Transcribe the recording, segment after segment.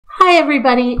Hi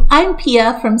everybody, I'm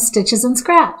Pia from Stitches and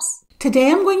Scraps. Today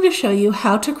I'm going to show you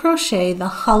how to crochet the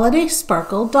Holiday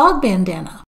Sparkle dog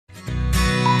bandana.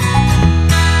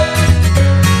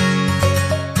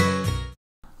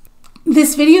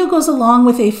 This video goes along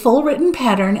with a full written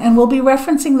pattern and we'll be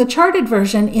referencing the charted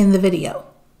version in the video.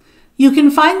 You can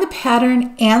find the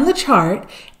pattern and the chart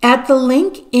at the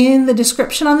link in the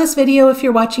description on this video if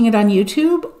you're watching it on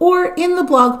YouTube, or in the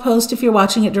blog post if you're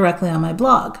watching it directly on my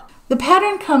blog. The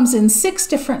pattern comes in 6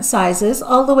 different sizes,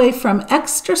 all the way from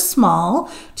extra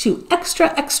small to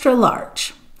extra, extra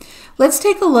large. Let's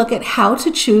take a look at how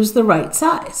to choose the right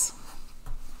size.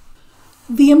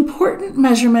 The important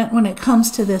measurement when it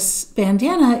comes to this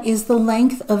bandana is the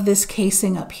length of this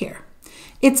casing up here.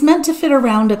 It's meant to fit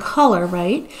around a collar,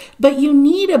 right? But you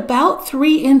need about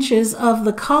 3 inches of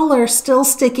the collar still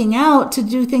sticking out to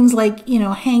do things like,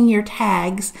 hang your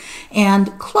tags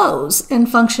and close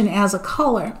and function as a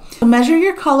collar. So measure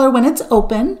your collar when it's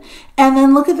open and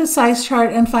then look at the size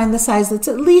chart and find the size that's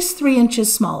at least 3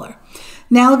 inches smaller.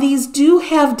 Now these do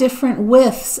have different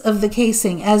widths of the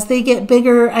casing. As they get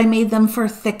bigger, I made them for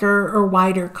thicker or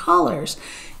wider collars.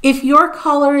 If your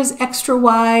collar is extra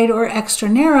wide or extra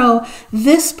narrow,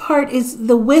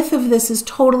 the width of this is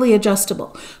totally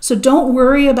adjustable. So don't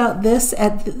worry about this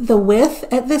at the width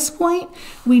at this point.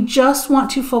 We just want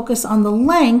to focus on the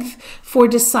length for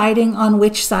deciding on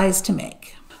which size to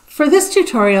make. For this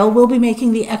tutorial, we'll be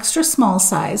making the extra small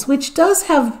size, which does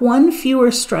have 1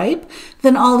 fewer stripe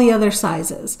than all the other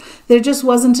sizes. There just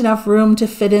wasn't enough room to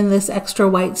fit in this extra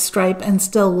white stripe and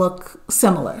still look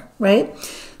similar, right?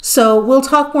 So we'll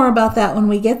talk more about that when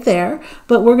we get there,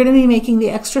 but we're going to be making the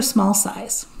extra small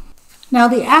size. Now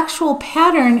the actual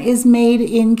pattern is made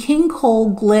in King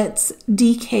Cole Glitz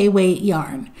DK weight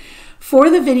yarn. For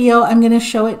the video, I'm going to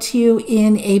show it to you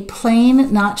in a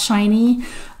plain, not shiny,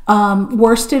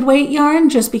 worsted weight yarn,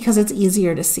 just because it's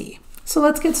easier to see. So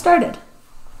let's get started.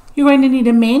 You're going to need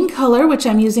a main color, which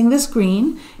I'm using this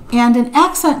green, and an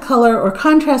accent color or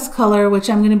contrast color,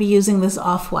 which I'm going to be using this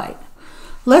off-white.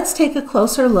 Let's take a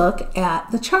closer look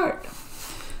at the chart.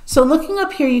 So looking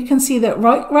up here, you can see that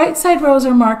right side rows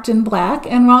are marked in black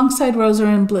and wrong side rows are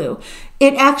in blue.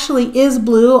 It actually is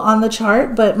blue on the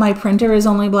chart, but my printer is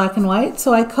only black and white,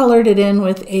 so I colored it in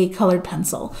with a colored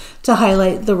pencil to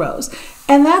highlight the rows.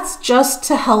 And that's just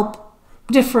to help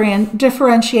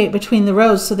differentiate between the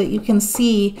rows so that you can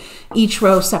see each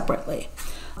row separately.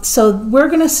 So we're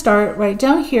going to start right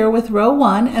down here with row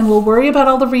 1, and we'll worry about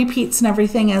all the repeats and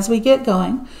everything as we get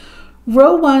going.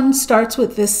 Row 1 starts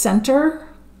with this center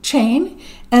chain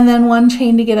and then 1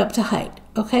 chain to get up to height.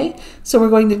 Okay, so we're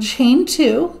going to chain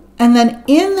 2, and then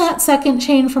in that second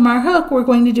chain from our hook, we're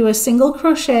going to do a single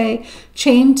crochet,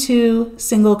 chain 2,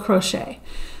 single crochet.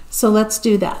 So let's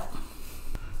do that.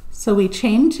 So we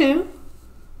chain 2.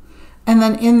 And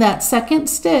then in that second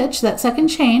stitch, that second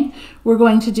chain, we're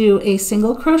going to do a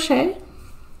single crochet,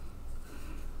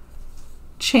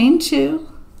 chain 2,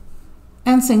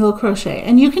 and single crochet.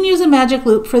 And you can use a magic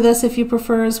loop for this if you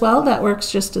prefer as well. That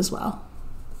works just as well.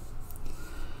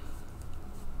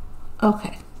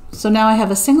 Okay, so now I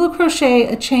have a single crochet,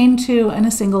 a chain 2, and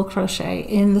a single crochet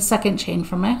in the second chain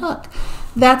from my hook.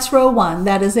 That's row 1.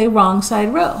 That is a wrong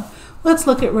side row. Let's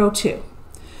look at row 2.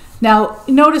 Now,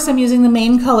 notice I'm using the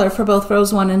main color for both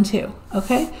rows 1 and 2,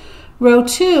 okay? Row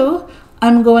 2,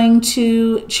 I'm going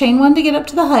to chain 1 to get up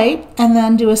to the height, and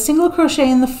then do a single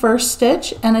crochet in the first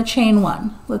stitch and a chain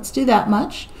 1. Let's do that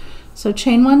much. So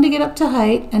chain 1 to get up to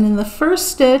height, and in the first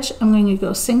stitch, I'm going to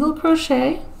go single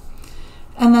crochet,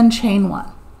 and then chain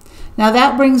 1. Now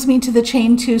that brings me to the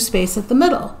chain 2 space at the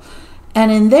middle.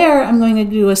 And in there, I'm going to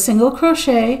do a single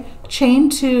crochet, chain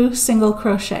 2, single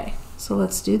crochet. So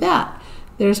let's do that.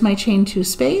 There's my chain 2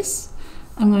 space.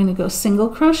 I'm going to go single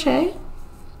crochet,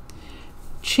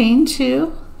 chain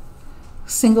 2,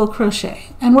 single crochet.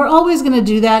 And we're always going to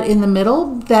do that in the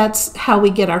middle. That's how we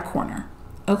get our corner.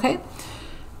 Okay?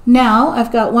 Now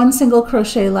I've got 1 single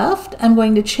crochet left. I'm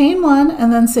going to chain 1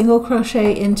 and then single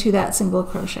crochet into that single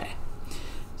crochet.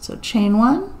 So chain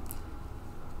 1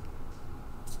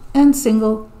 and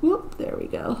single, whoop, there we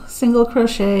go, single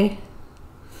crochet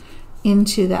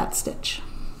into that stitch.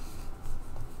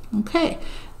 Okay,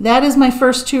 that is my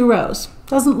first 2 rows.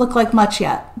 Doesn't look like much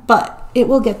yet, but it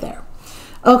will get there.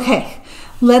 Okay,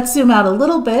 let's zoom out a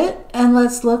little bit and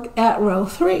let's look at row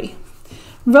 3.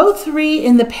 Row 3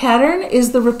 in the pattern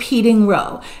is the repeating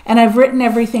row, and I've written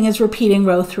everything as repeating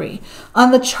row 3.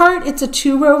 On the chart, it's a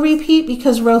 2-row repeat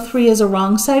because row 3 is a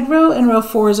wrong side row and row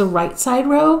 4 is a right side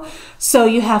row, so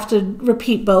you have to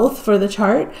repeat both for the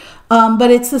chart,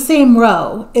 but it's the same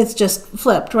row. It's just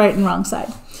flipped, right and wrong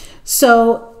side.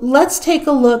 So let's take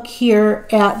a look here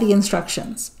at the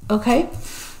instructions, okay?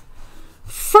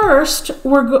 First,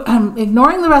 I'm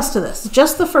ignoring the rest of this,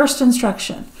 just the first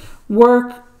instruction.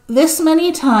 Work this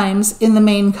many times in the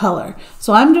main color.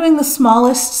 So I'm doing the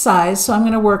smallest size, so I'm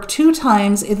going to work 2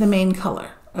 times in the main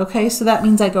color. Okay, so that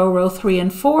means I go row 3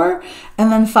 and 4,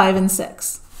 and then 5 and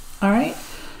 6. All right,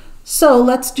 so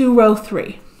let's do row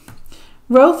 3.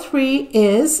 Row 3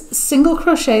 is single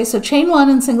crochet, so chain 1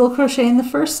 and single crochet in the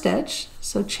first stitch.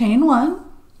 So chain 1,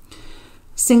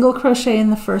 single crochet in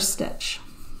the first stitch.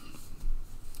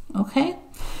 Okay,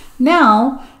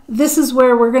 now this is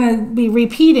where we're going to be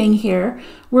repeating here.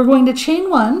 We're going to chain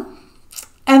 1,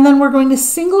 and then we're going to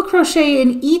single crochet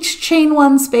in each chain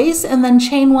 1 space, and then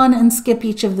chain 1 and skip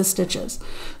each of the stitches.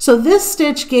 So this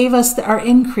stitch gave us our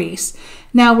increase.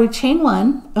 Now we chain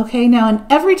 1, okay, now and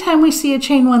every time we see a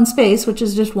chain 1 space, which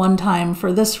is just 1 time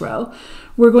for this row,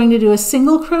 we're going to do a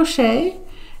single crochet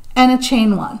and a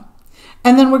chain 1.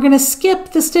 And then we're going to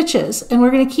skip the stitches, and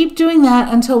we're going to keep doing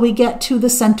that until we get to the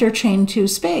center chain 2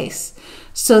 space.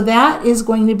 So that is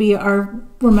going to be our,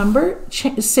 remember,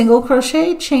 single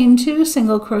crochet, chain 2,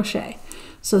 single crochet.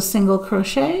 So single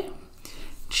crochet,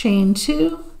 chain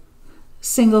 2,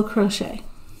 single crochet.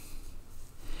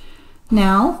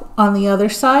 Now on the other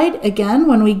side, again,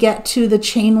 when we get to the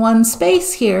chain 1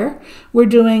 space here, we're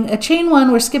doing a chain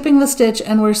 1, we're skipping the stitch,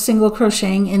 and we're single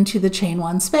crocheting into the chain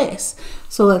 1 space.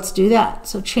 So let's do that.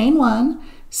 So chain 1,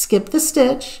 skip the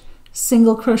stitch,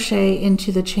 single crochet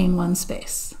into the chain 1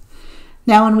 space.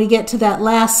 Now when we get to that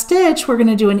last stitch, we're going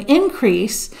to do an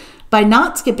increase. By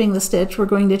not skipping the stitch, we're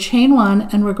going to chain 1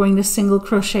 and we're going to single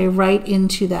crochet right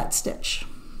into that stitch.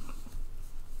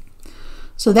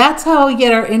 So that's how we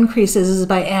get our increases, is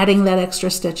by adding that extra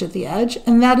stitch at the edge,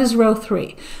 and that is row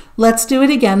 3. Let's do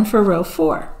it again for row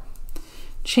 4.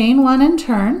 Chain 1 and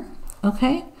turn,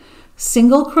 okay?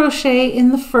 Single crochet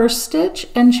in the first stitch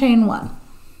and chain 1.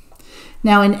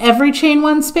 Now in every chain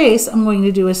 1 space, I'm going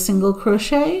to do a single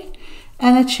crochet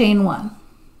and a chain 1.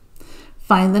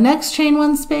 Find the next chain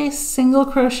 1 space, single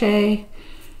crochet,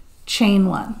 chain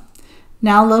 1.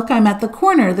 Now look, I'm at the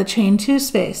corner, the chain 2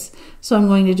 space. So I'm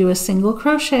going to do a single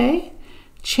crochet,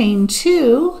 chain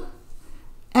 2,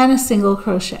 and a single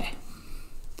crochet.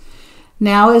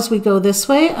 Now as we go this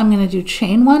way, I'm going to do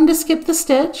chain 1 to skip the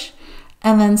stitch,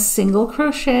 and then single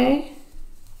crochet,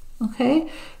 okay?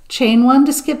 Chain 1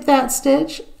 to skip that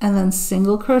stitch, and then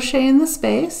single crochet in the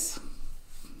space.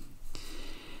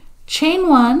 Chain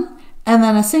 1, and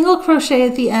then a single crochet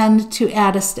at the end to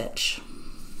add a stitch.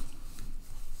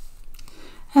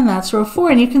 And that's row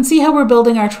 4, and you can see how we're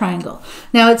building our triangle.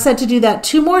 Now it said to do that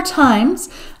 2 more times,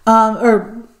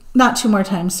 or not 2 more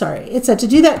times, sorry. It said to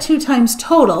do that 2 times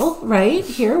total, right?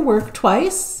 Here, work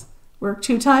twice, work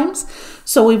 2 times.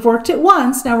 So we've worked it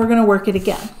once, now we're going to work it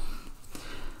again.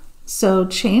 So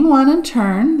chain 1 and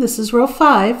turn, this is row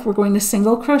 5. We're going to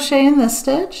single crochet in this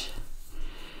stitch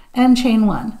and chain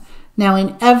 1. Now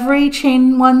in every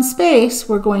chain 1 space,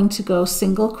 we're going to go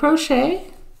single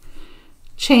crochet,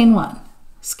 chain 1.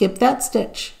 Skip that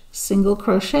stitch, single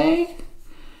crochet,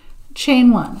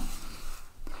 chain 1.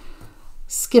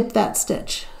 Skip that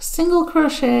stitch, single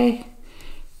crochet,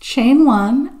 chain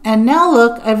 1, and now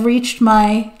look, I've reached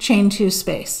my chain 2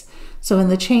 space. So in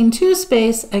the chain 2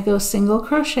 space, I go single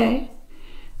crochet,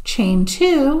 chain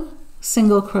 2,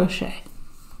 single crochet.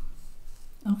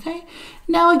 Okay,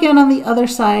 now again on the other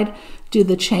side, do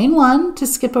the chain 1 to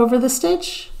skip over the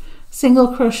stitch, single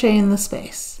crochet in the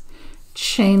space.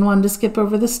 Chain 1 to skip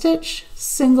over the stitch,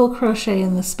 single crochet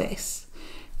in the space.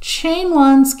 Chain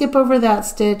 1, skip over that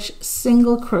stitch,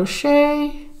 single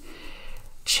crochet,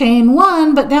 chain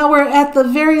 1, but now we're at the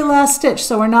very last stitch,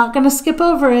 so we're not going to skip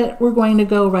over it, we're going to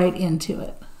go right into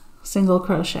it. Single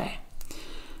crochet.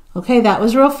 Okay, that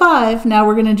was row 5, now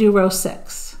we're going to do row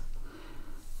 6.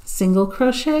 Single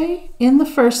crochet in the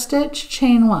first stitch,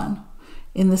 chain 1.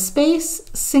 In the space,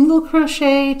 single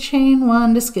crochet, chain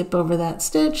 1 to skip over that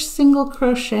stitch, single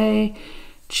crochet,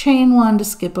 chain 1 to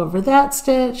skip over that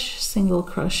stitch, single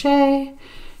crochet,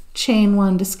 chain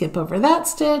 1 to skip over that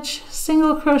stitch,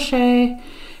 single crochet,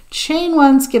 chain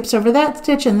 1 skips over that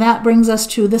stitch, and that brings us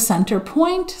to the center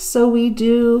point. So we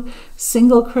do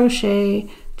single crochet,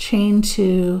 chain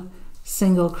 2,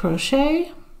 single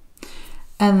crochet,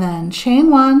 and then chain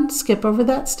 1, skip over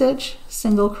that stitch,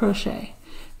 single crochet.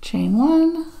 Chain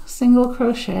 1, single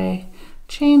crochet,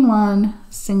 chain 1,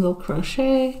 single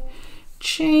crochet,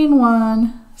 chain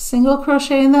 1, single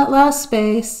crochet in that last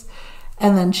space,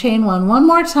 and then chain 1 one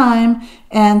more time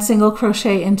and single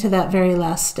crochet into that very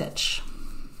last stitch.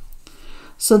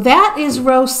 So that is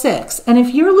row 6. And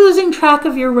if you're losing track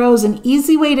of your rows, an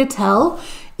easy way to tell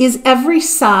is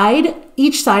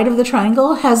each side of the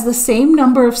triangle has the same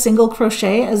number of single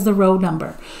crochet as the row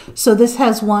number. So this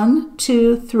has 1,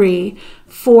 2, 3,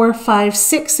 4, 5,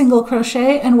 6 single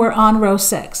crochet, and we're on row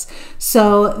 6.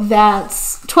 So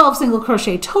that's 12 single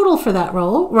crochet total for that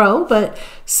row, but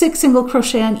 6 single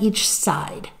crochet on each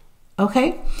side.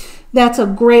 Okay? That's a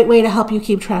great way to help you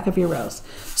keep track of your rows.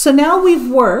 So now we've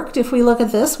worked, if we look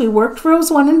at this, we worked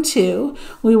rows 1 and 2,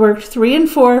 we worked 3 and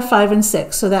 4, 5 and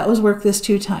 6, so that was work this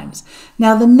 2 times.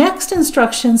 Now the next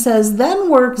instruction says then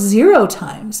work 0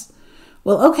 times.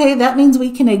 Well, okay, that means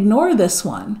we can ignore this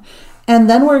one. And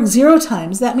then work 0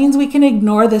 times, that means we can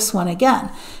ignore this one again.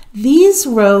 These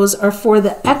rows are for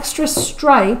the extra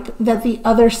stripe that the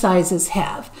other sizes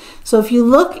have. So if you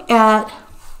look at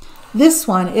this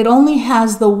one, it only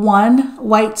has the 1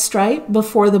 white stripe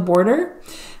before the border.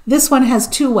 This one has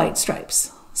 2 white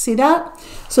stripes. See that?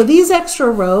 So these extra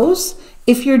rows,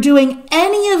 if you're doing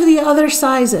any of the other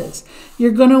sizes,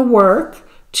 you're going to work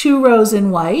 2 rows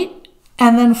in white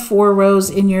and then 4 rows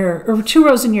in or 2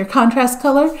 rows in your contrast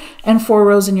color and 4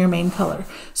 rows in your main color.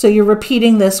 So you're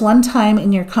repeating this 1 time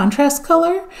in your contrast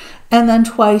color and then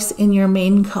twice in your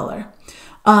main color.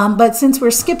 But since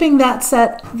we're skipping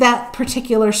that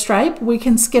particular stripe, we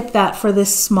can skip that for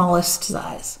this smallest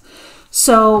size.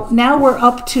 So now we're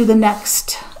up to the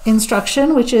next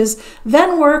instruction, which is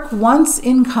then work once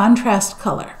in contrast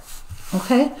color.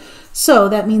 Okay, so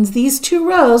that means these 2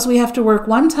 rows, we have to work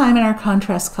 1 time in our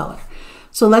contrast color.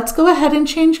 So let's go ahead and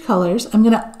change colors. I'm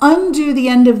going to undo the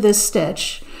end of this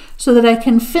stitch so that I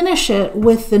can finish it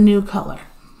with the new color.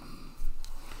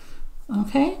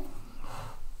 Okay.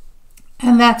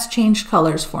 And that's changed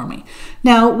colors for me.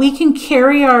 Now we can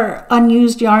carry our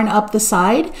unused yarn up the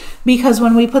side because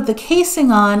when we put the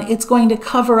casing on, it's going to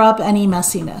cover up any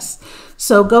messiness.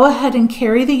 So go ahead and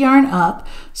carry the yarn up.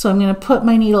 So I'm going to put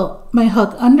my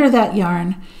hook under that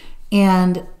yarn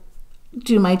and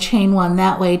do my chain 1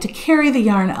 that way to carry the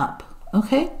yarn up.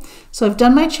 Okay, so I've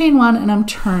done my chain 1 and I'm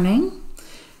turning.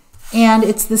 And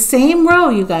it's the same row,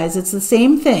 you guys, it's the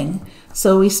same thing.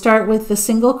 So we start with the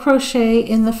single crochet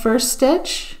in the first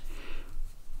stitch.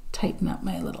 Tighten up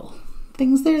my little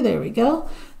things there we go.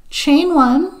 Chain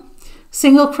 1,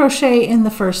 single crochet in the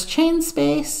first chain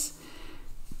space,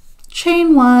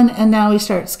 chain 1, and now we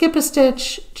start skip a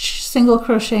stitch, single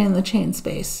crochet in the chain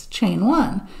space, chain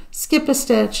 1, skip a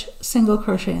stitch, single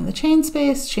crochet in the chain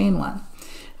space, chain 1.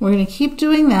 We're going to keep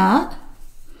doing that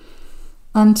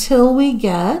until we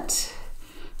get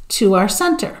to our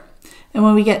center. And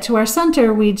when we get to our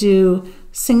center, we do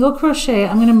single crochet.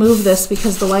 I'm going to move this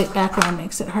because the white background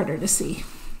makes it harder to see.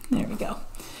 There we go.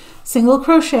 Single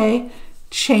crochet,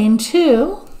 chain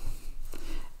 2,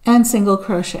 and single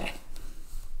crochet.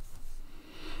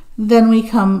 Then we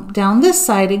come down this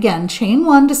side again, chain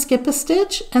 1 to skip a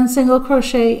stitch and single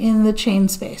crochet in the chain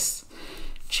space.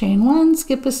 Chain 1,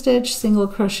 skip a stitch, single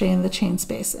crochet in the chain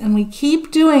space. And we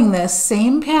keep doing this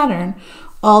same pattern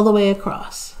all the way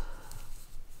across.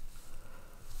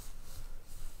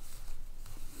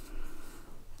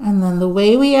 And then the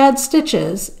way we add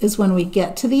stitches is when we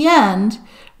get to the end,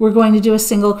 we're going to do a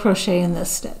single crochet in this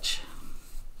stitch.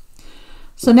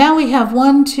 So now we have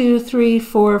 1, 2, 3,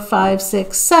 4, 5,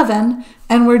 6, 7,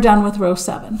 and we're done with row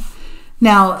 7.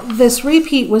 Now this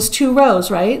repeat was 2 rows,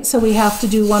 right? So we have to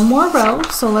do 1 more row.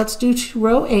 So let's do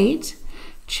row 8,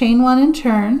 chain 1 and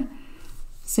turn,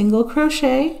 single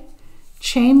crochet,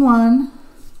 chain 1,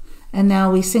 and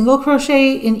now we single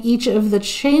crochet in each of the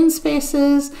chain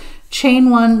spaces, chain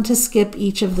 1 to skip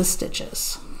each of the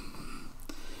stitches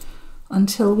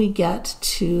until we get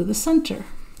to the center.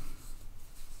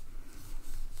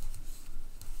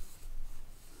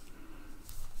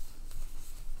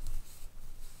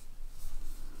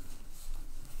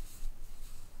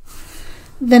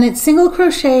 Then it's single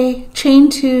crochet, chain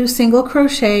 2, single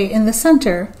crochet in the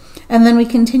center, and then we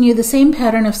continue the same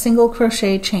pattern of single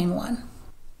crochet, chain 1.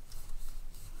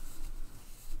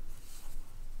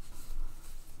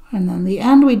 And then the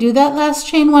end, we do that last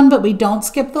chain 1, but we don't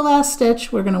skip the last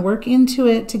stitch. We're going to work into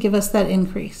it to give us that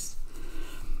increase.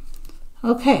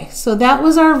 Okay, so that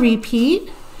was our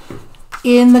repeat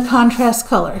in the contrast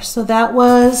color. So that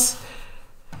was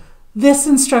this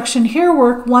instruction here,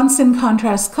 work once in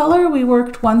contrast color. We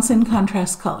worked once in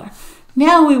contrast color.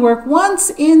 Now we work once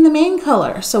in the main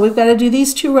color. So we've got to do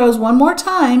these 2 rows 1 more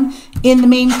time in the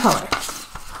main color.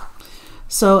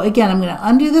 So again, I'm going to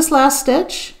undo this last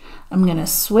stitch. I'm going to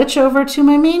switch over to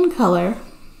my main color.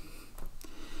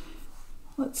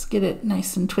 Let's get it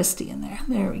nice and twisty in there.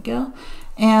 There we go.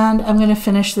 And I'm going to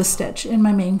finish the stitch in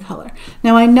my main color.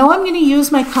 Now I know I'm going to use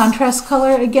my contrast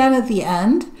color again at the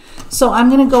end, so I'm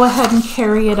going to go ahead and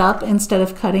carry it up instead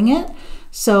of cutting it.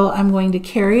 So I'm going to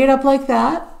carry it up like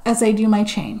that as I do my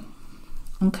chain.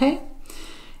 Okay?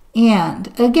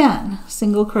 And again,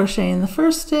 single crochet in the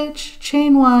first stitch,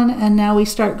 chain 1, and now we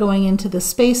start going into the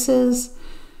spaces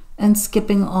and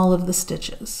skipping all of the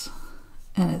stitches.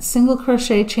 And it's single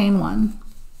crochet, chain 1.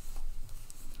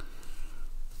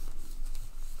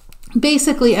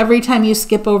 Basically, every time you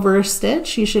skip over a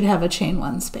stitch, you should have a chain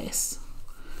 1 space.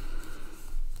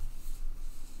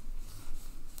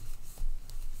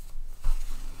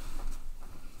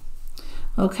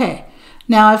 Okay,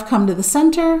 now I've come to the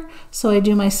center, so I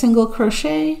do my single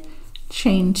crochet,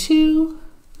 chain 2,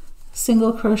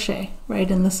 single crochet right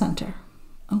in the center.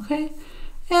 Okay,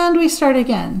 and we start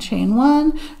again, chain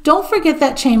 1. Don't forget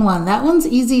that chain 1. That one's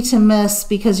easy to miss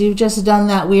because you've just done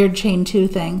that weird chain 2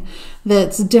 thing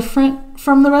that's different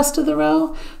from the rest of the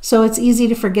row, so it's easy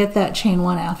to forget that chain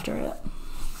 1 after it.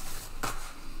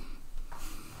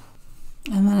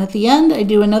 And then at the end, I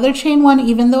do another chain 1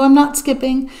 even though I'm not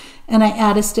skipping, and I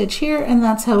add a stitch here, and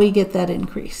that's how we get that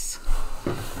increase.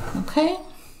 Okay,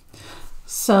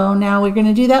 so now we're going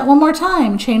to do that one more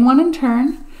time. Chain 1 and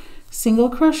turn, single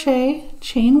crochet,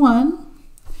 chain 1,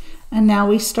 and now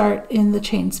we start in the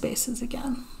chain spaces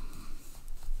again.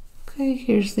 Okay,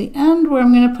 here's the end where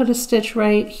I'm going to put a stitch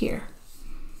right here.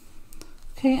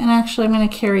 Okay, and actually I'm going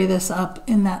to carry this up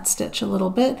in that stitch a little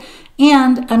bit,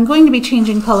 and I'm going to be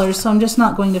changing colors, so I'm just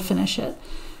not going to finish it.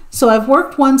 So I've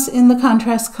worked once in the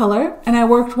contrast color, and I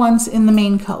worked once in the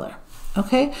main color.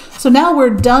 Okay, so now we're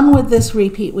done with this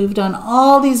repeat. We've done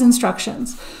all these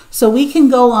instructions. So we can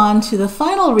go on to the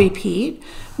final repeat,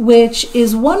 which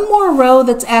is one more row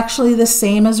that's actually the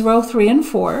same as row 3 and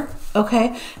 4.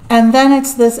 Okay, and then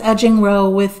it's this edging row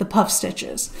with the puff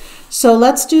stitches. So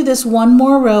let's do this one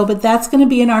more row, but that's going to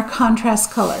be in our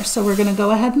contrast color. So we're going to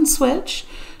go ahead and switch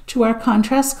to our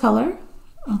contrast color.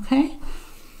 Okay.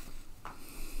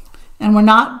 And we're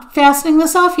not fastening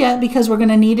this off yet because we're going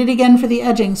to need it again for the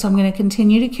edging. So I'm going to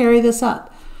continue to carry this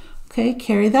up. Okay,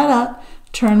 carry that up,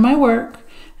 turn my work,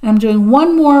 and I'm doing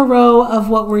one more row of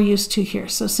what we're used to here.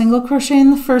 So single crochet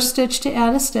in the first stitch to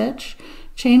add a stitch,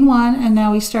 chain 1, and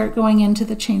now we start going into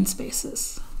the chain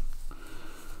spaces.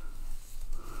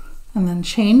 And then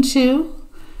chain 2,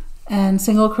 and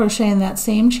single crochet in that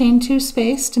same chain 2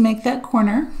 space to make that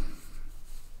corner.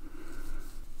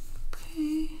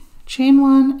 Chain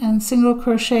 1 and single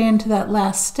crochet into that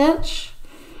last stitch,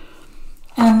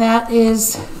 and that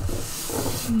is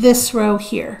this row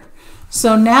here.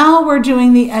 So now we're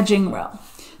doing the edging row.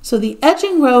 So the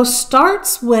edging row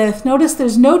starts with, notice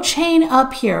there's no chain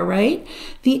up here, right?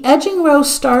 The edging row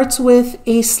starts with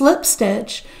a slip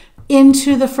stitch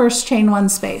into the first chain 1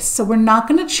 space. So we're not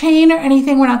going to chain or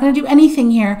anything, we're not going to do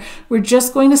anything here, we're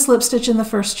just going to slip stitch in the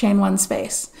first chain 1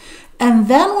 space. And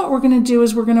then what we're going to do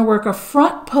is we're going to work a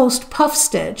front post puff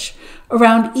stitch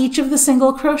around each of the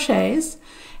single crochets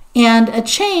and a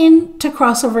chain to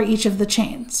cross over each of the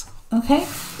chains. Okay,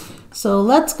 so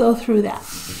let's go through that.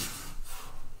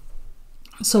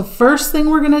 So first thing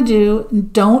we're going to do,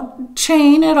 don't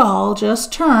chain at all,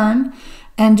 just turn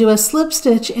and do a slip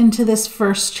stitch into this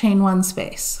first chain 1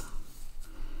 space.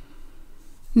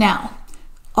 Now,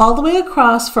 all the way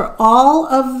across for all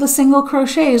of the single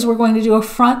crochets, we're going to do a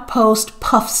front post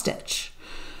puff stitch.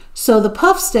 So the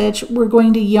puff stitch, we're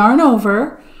going to yarn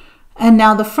over, and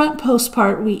now the front post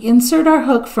part, we insert our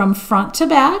hook from front to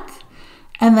back,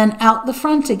 and then out the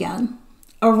front again,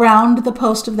 around the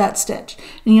post of that stitch.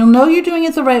 And you'll know you're doing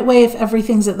it the right way if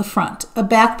everything's at the front. A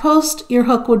back post, your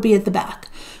hook would be at the back.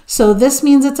 So this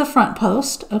means it's a front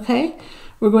post, okay?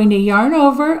 We're going to yarn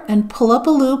over and pull up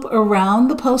a loop around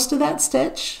the post of that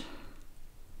stitch.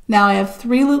 Now I have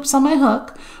 3 loops on my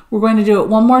hook. We're going to do it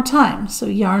one more time. So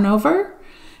yarn over,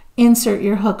 insert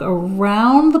your hook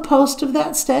around the post of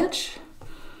that stitch,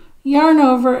 yarn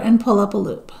over and pull up a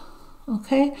loop.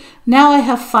 Okay, now I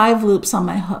have 5 loops on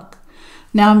my hook.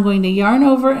 Now I'm going to yarn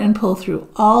over and pull through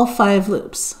all 5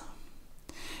 loops.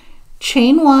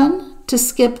 Chain 1 to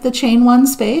skip the chain 1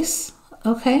 space,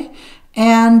 okay?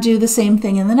 And do the same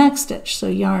thing in the next stitch. So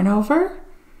yarn over,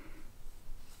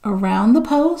 around the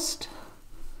post,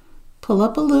 pull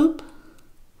up a loop,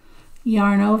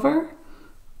 yarn over,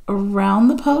 around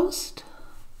the post,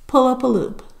 pull up a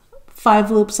loop.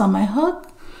 5 loops on my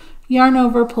hook, yarn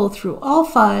over, pull through all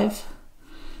 5,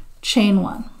 chain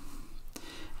 1.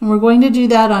 And we're going to do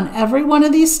that on every one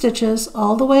of these stitches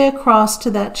all the way across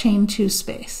to that chain 2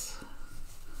 space.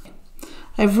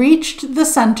 I've reached the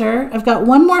center. I've got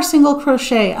one more single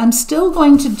crochet. I'm still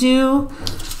going to do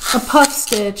a puff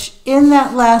stitch in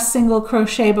that last single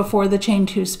crochet before the chain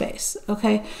 2 space.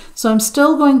 Okay, so I'm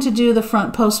still going to do the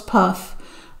front post puff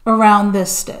around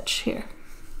this stitch here.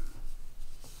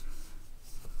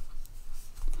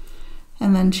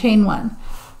 and then chain 1.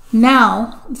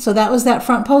 Now, so that was that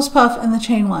front post puff and the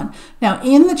chain 1. Now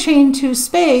in the chain 2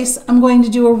 space, I'm going to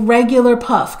do a regular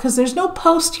puff because there's no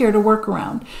post here to work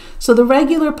around. So the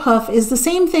regular puff is the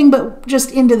same thing but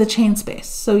just into the chain space.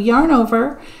 So yarn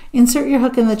over, insert your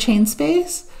hook in the chain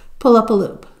space, pull up a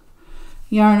loop.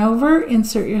 Yarn over,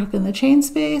 insert your hook in the chain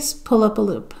space, pull up a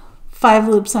loop. 5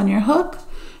 loops on your hook,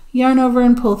 yarn over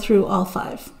and pull through all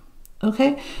 5.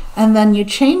 Okay, and then you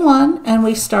chain 1 and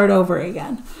we start over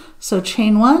again. So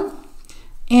chain 1,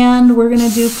 and we're going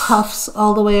to do puffs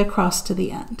all the way across to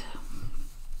the end.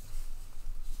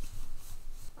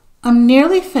 I'm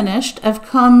nearly finished. I've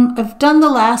done the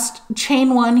last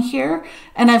chain 1 here,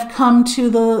 and I've come to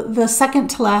the second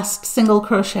to last single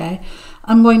crochet.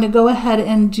 I'm going to go ahead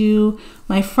and do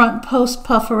my front post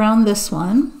puff around this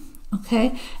one.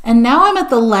 Okay, and now I'm at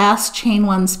the last chain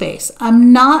 1 space.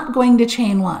 I'm not going to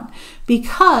chain 1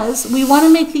 because we want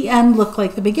to make the end look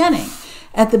like the beginning.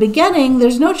 At the beginning,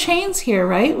 there's no chains here,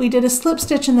 right? We did a slip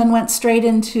stitch and then went straight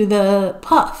into the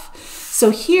puff. So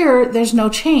here, there's no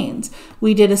chains.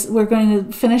 We're going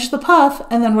to finish the puff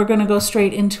and then we're going to go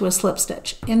straight into a slip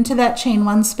stitch into that chain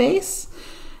 1 space.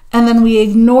 And then we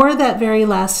ignore that very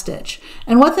last stitch.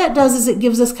 And what that does is it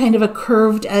gives us kind of a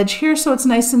curved edge here so it's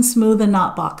nice and smooth and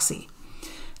not boxy.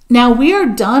 Now we are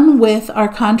done with our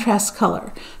contrast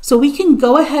color. So we can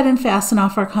go ahead and fasten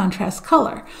off our contrast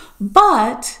color.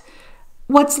 But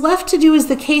what's left to do is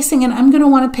the casing, and I'm going to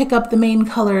want to pick up the main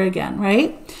color again,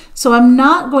 right? So I'm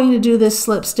not going to do this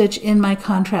slip stitch in my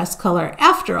contrast color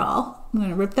after all. I'm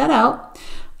going to rip that out.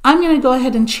 I'm going to go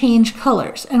ahead and change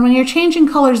colors. And when you're changing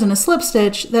colors in a slip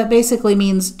stitch, that basically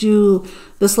means do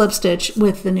the slip stitch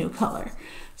with the new color.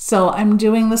 So I'm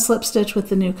doing the slip stitch with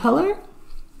the new color,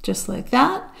 just like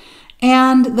that.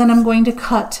 And then I'm going to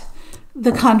cut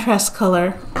the contrast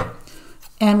color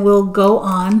and we'll go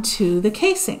on to the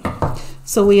casing.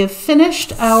 So we have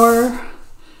finished our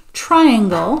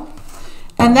triangle,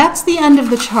 and that's the end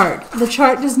of the chart. The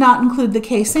chart does not include the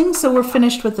casing, so we're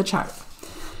finished with the chart.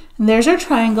 And there's our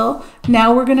triangle.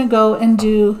 Now we're going to go and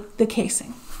do the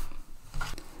casing.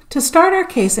 To start our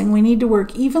casing, we need to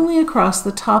work evenly across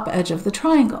the top edge of the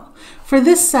triangle. For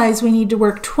this size, we need to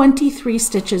work 23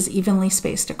 stitches evenly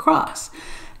spaced across.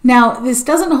 Now, this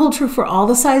doesn't hold true for all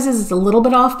the sizes, it's a little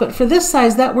bit off, but for this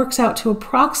size, that works out to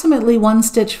approximately 1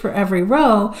 stitch for every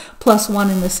row, plus 1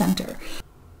 in the center.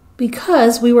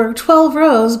 Because we worked 12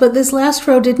 rows, but this last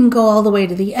row didn't go all the way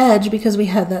to the edge because we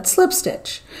had that slip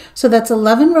stitch. So that's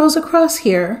 11 rows across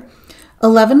here,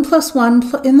 11 plus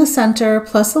 1 in the center,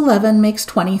 plus 11 makes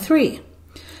 23.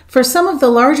 For some of the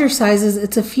larger sizes,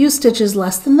 it's a few stitches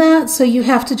less than that, so you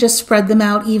have to just spread them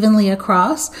out evenly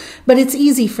across, but it's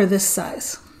easy for this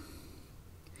size.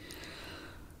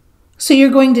 So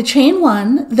you're going to chain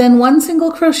 1, then 1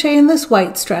 single crochet in this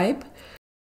white stripe,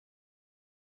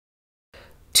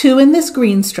 2 in this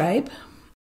green stripe.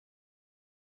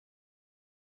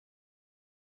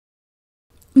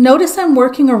 Notice I'm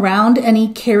working around any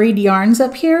carried yarns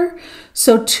up here,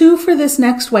 so 2 for this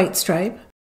next white stripe.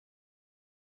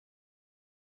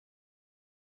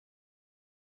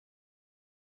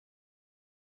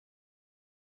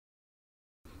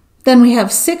 Then we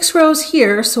have 6 rows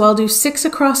here, so I'll do 6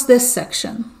 across this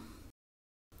section.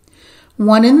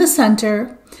 1 in the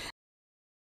center.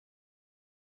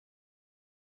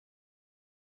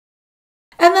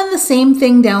 And then the same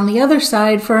thing down the other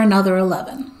side for another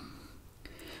 11.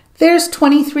 There's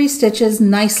 23 stitches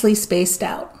nicely spaced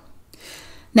out.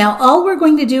 Now all we're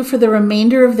going to do for the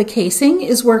remainder of the casing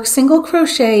is work single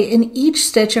crochet in each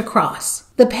stitch across.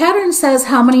 The pattern says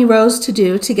how many rows to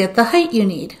do to get the height you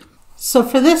need. So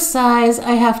for this size,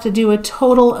 I have to do a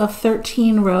total of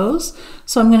 13 rows.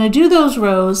 So I'm going to do those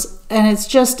rows, and it's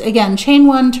just, again, chain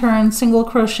 1, turn, single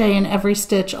crochet in every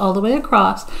stitch all the way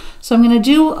across. So I'm going to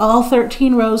do all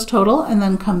 13 rows total and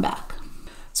then come back.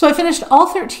 So I finished all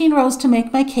 13 rows to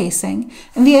make my casing,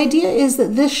 and the idea is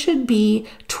that this should be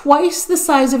twice the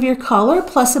size of your collar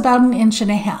plus about 1.5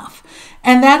 inches.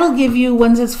 And that'll give you,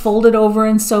 once it's folded over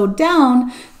and sewed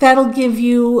down, that'll give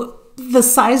you the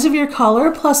size of your collar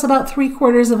plus about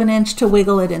 3/4 inch to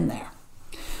wiggle it in there.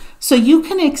 So you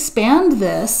can expand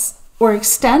this or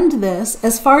extend this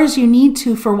as far as you need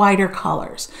to for wider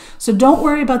collars. So don't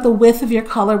worry about the width of your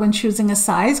collar when choosing a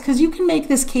size, because you can make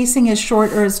this casing as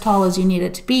short or as tall as you need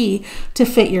it to be to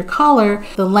fit your collar.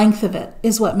 The length of it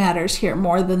is what matters here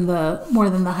more than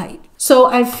the height. So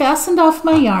I've fastened off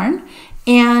my yarn,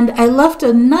 and I left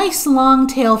a nice long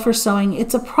tail for sewing.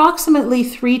 It's approximately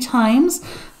 3 times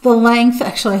the length.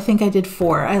 Actually, I think I did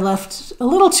 4. I left a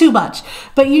little too much,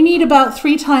 but you need about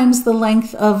 3 times the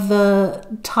length of the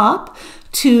top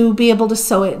to be able to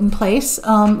sew it in place.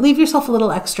 Leave yourself a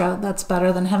little extra. That's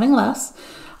better than having less.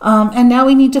 And now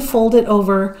we need to fold it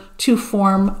over to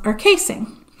form our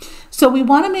casing. So we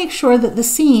want to make sure that the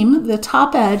seam, the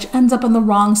top edge, ends up on the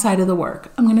wrong side of the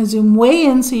work. I'm going to zoom way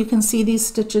in so you can see these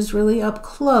stitches really up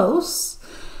close.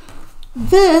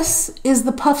 This is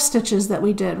the puff stitches that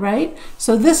we did, right?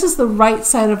 So this is the right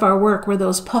side of our work where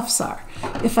those puffs are.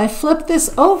 If I flip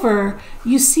this over,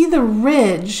 you see the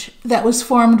ridge that was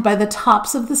formed by the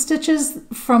tops of the stitches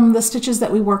from the stitches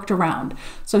that we worked around.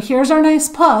 So here's our nice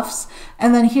puffs,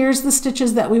 and then here's the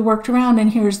stitches that we worked around,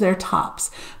 and here's their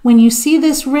tops. When you see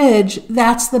this ridge,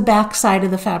 that's the back side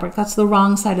of the fabric. That's the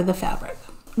wrong side of the fabric.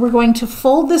 We're going to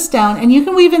fold this down, and you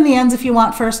can weave in the ends if you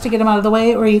want first to get them out of the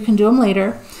way, or you can do them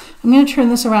later. I'm going to turn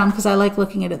this around because I like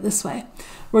looking at it this way.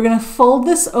 We're going to fold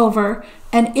this over,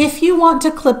 and if you want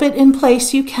to clip it in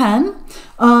place, you can,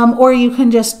 or you can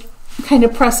just kind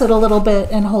of press it a little bit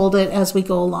and hold it as we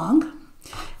go along.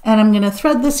 And I'm going to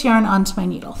thread this yarn onto my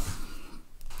needle.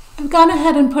 I've gone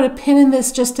ahead and put a pin in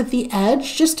this just at the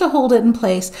edge, just to hold it in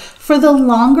place. For the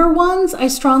longer ones, I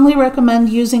strongly recommend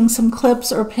using some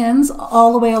clips or pins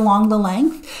all the way along the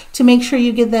length to make sure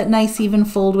you get that nice even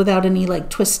fold without any like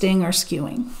twisting or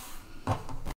skewing.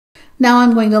 Now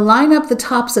I'm going to line up the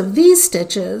tops of these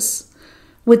stitches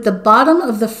with the bottom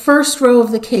of the first row of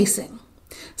the casing.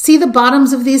 See the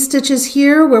bottoms of these stitches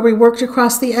here where we worked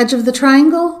across the edge of the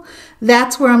triangle?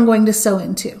 That's where I'm going to sew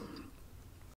into.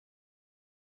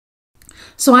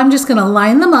 So I'm just going to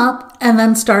line them up and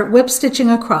then start whip stitching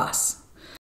across.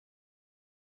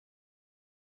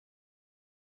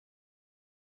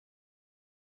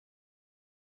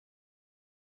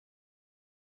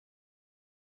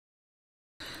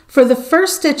 For the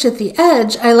first stitch at the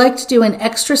edge, I like to do an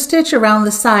extra stitch around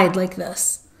the side like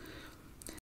this.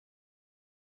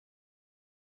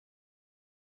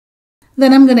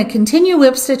 Then I'm going to continue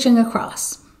whip stitching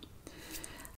across.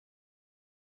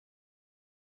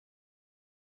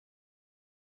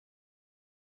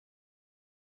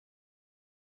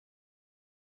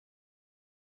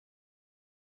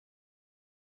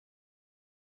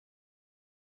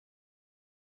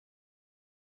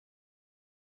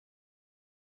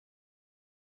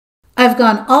 I've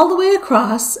gone all the way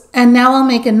across, and now I'll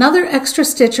make another extra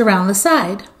stitch around the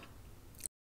side.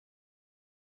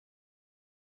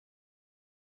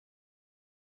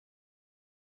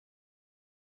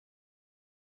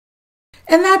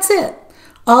 And that's it.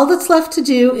 All that's left to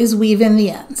do is weave in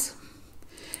the ends.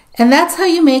 And that's how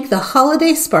you make the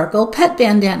Holiday Sparkle Pet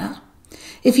Bandana.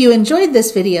 If you enjoyed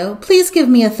this video, please give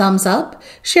me a thumbs up,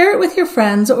 share it with your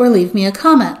friends, or leave me a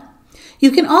comment. You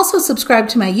can also subscribe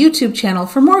to my YouTube channel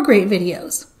for more great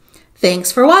videos.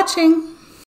 Thanks for watching!